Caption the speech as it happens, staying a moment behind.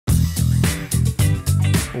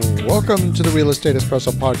Welcome to the Real Estate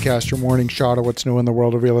Espresso Podcast, your morning shot of what's new in the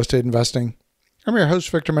world of real estate investing. I'm your host,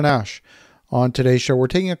 Victor Menashe. On today's show, we're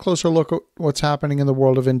taking a closer look at what's happening in the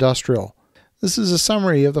world of industrial. This is a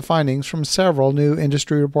summary of the findings from several new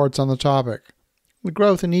industry reports on the topic. The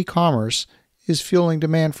growth in e-commerce is fueling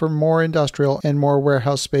demand for more industrial and more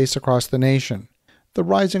warehouse space across the nation. The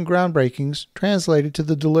rise in groundbreakings translated to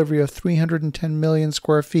the delivery of 310 million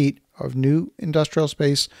square feet of new industrial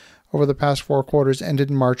space over the past 4 quarters ended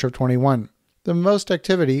in March of 21. The most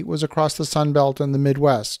activity was across the Sun Belt and the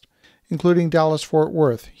Midwest, including Dallas-Fort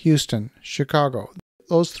Worth, Houston, Chicago.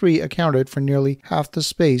 Those three accounted for nearly half the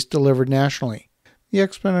space delivered nationally. The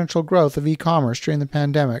exponential growth of e-commerce during the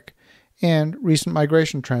pandemic and recent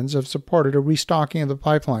migration trends have supported a restocking of the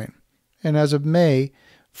pipeline. And as of May,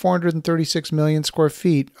 436 million square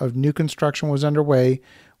feet of new construction was underway,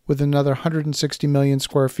 with another 160 million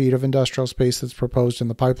square feet of industrial space that's proposed in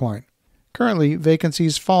the pipeline. Currently, vacancy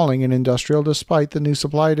is falling in industrial despite the new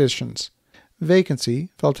supply additions. Vacancy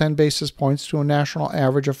fell 10 basis points to a national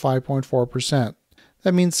average of 5.4%.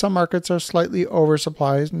 That means some markets are slightly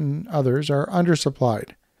oversupplied and others are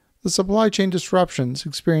undersupplied. The supply chain disruptions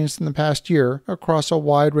experienced in the past year across a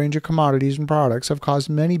wide range of commodities and products have caused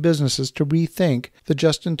many businesses to rethink the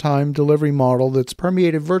just-in-time delivery model that's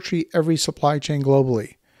permeated virtually every supply chain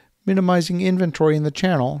globally. Minimizing inventory in the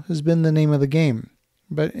channel has been the name of the game,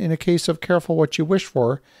 but in a case of careful what you wish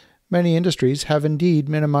for, many industries have indeed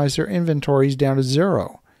minimized their inventories down to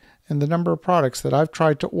zero, and the number of products that I've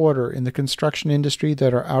tried to order in the construction industry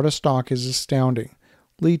that are out of stock is astounding.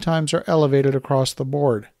 Lead times are elevated across the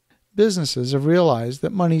board. Businesses have realized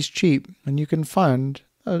that money's cheap and you can fund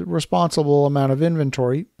a responsible amount of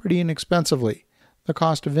inventory pretty inexpensively. The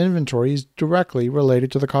cost of inventory is directly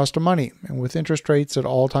related to the cost of money, and with interest rates at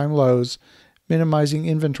all-time lows, minimizing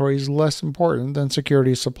inventory is less important than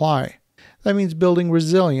security of supply. That means building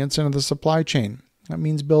resilience into the supply chain. That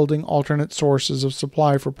means building alternate sources of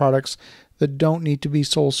supply for products that don't need to be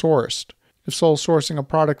sole-sourced. If sole-sourcing a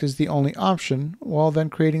product is the only option, well,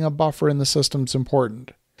 then creating a buffer in the system is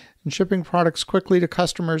important. And shipping products quickly to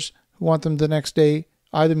customers who want them the next day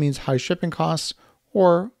either means high shipping costs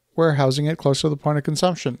or warehousing it close to the point of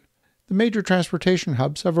consumption. The major transportation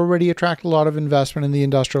hubs have already attracted a lot of investment in the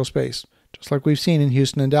industrial space, just like we've seen in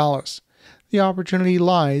Houston and Dallas. The opportunity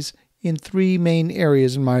lies in 3 main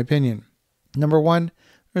areas, in my opinion. Number 1,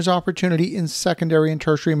 there's opportunity in secondary and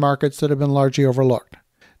tertiary markets that have been largely overlooked.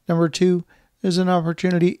 Number 2, there's an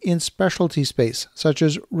opportunity in specialty space, such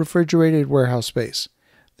as refrigerated warehouse space.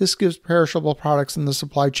 This gives perishable products in the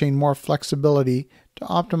supply chain more flexibility to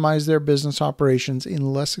optimize their business operations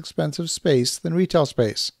in less expensive space than retail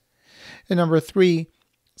space. And number 3,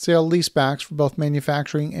 sale leasebacks for both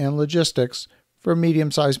manufacturing and logistics for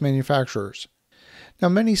medium-sized manufacturers. Now,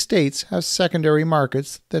 many states have secondary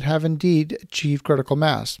markets that have indeed achieved critical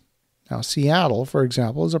mass. Now, Seattle, for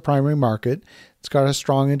example, is a primary market. It's got a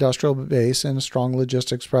strong industrial base and a strong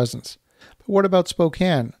logistics presence. But what about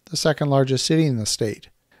Spokane, the second largest city in the state?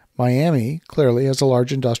 Miami clearly has a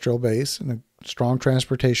large industrial base and a strong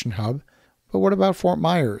transportation hub, but what about Fort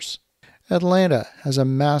Myers? Atlanta has a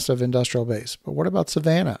massive industrial base, but what about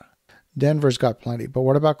Savannah? Denver's got plenty, but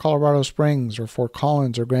what about Colorado Springs or Fort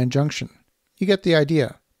Collins or Grand Junction? You get the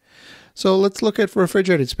idea. So let's look at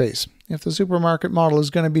refrigerated space. If the supermarket model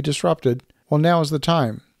is going to be disrupted, well, now is the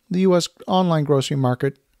time. The U.S. online grocery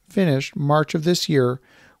market finished March of this year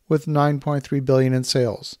with $9.3 billion in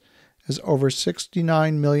sales, as over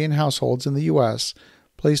 69 million households in the U.S.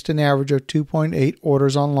 placed an average of 2.8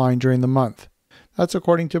 orders online during the month. That's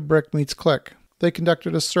according to Brick Meets Click. They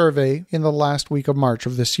conducted a survey in the last week of March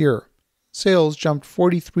of this year. Sales jumped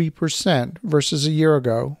 43% versus a year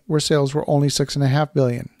ago, where sales were only $6.5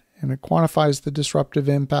 billion, and it quantifies the disruptive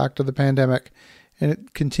impact of the pandemic, and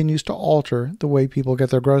it continues to alter the way people get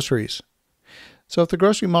their groceries. So if the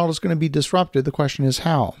grocery model is going to be disrupted, the question is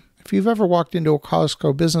how? If you've ever walked into a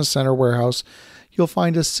Costco business center warehouse, you'll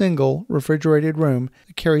find a single refrigerated room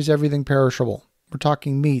that carries everything perishable. We're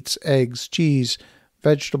talking meats, eggs, cheese,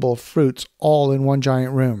 vegetable, fruits, all in one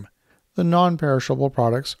giant room. The non-perishable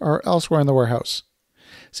products are elsewhere in the warehouse.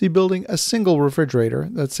 See, building a single refrigerator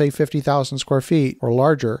that's, say, 50,000 square feet or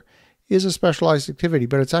larger is a specialized activity,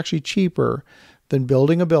 but it's actually cheaper than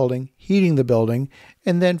building a building, heating the building,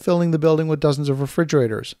 and then filling the building with dozens of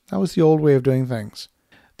refrigerators. That was the old way of doing things.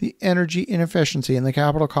 The energy inefficiency and the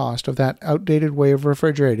capital cost of that outdated way of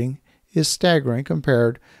refrigerating is staggering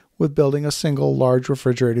compared with building a single large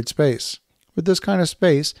refrigerated space. But this kind of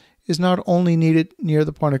space is not only needed near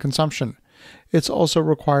the point of consumption, it's also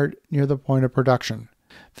required near the point of production.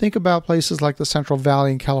 Think about places like the Central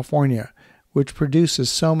Valley in California, which produces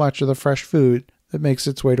so much of the fresh food that makes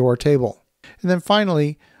its way to our table. And then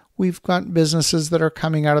finally, we've got businesses that are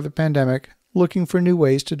coming out of the pandemic looking for new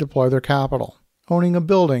ways to deploy their capital. Owning a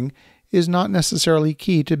building is not necessarily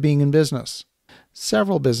key to being in business.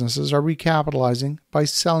 Several businesses are recapitalizing by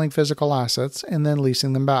selling physical assets and then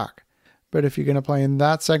leasing them back. But if you're going to play in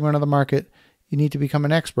that segment of the market, you need to become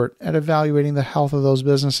an expert at evaluating the health of those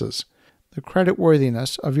businesses. The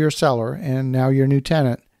creditworthiness of your seller and now your new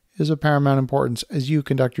tenant is of paramount importance as you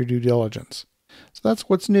conduct your due diligence. So that's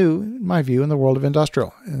what's new, in my view, in the world of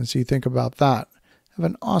industrial. And as you think about that, have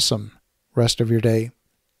an awesome rest of your day.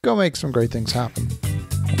 Go make some great things happen.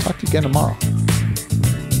 I'll talk to you again tomorrow.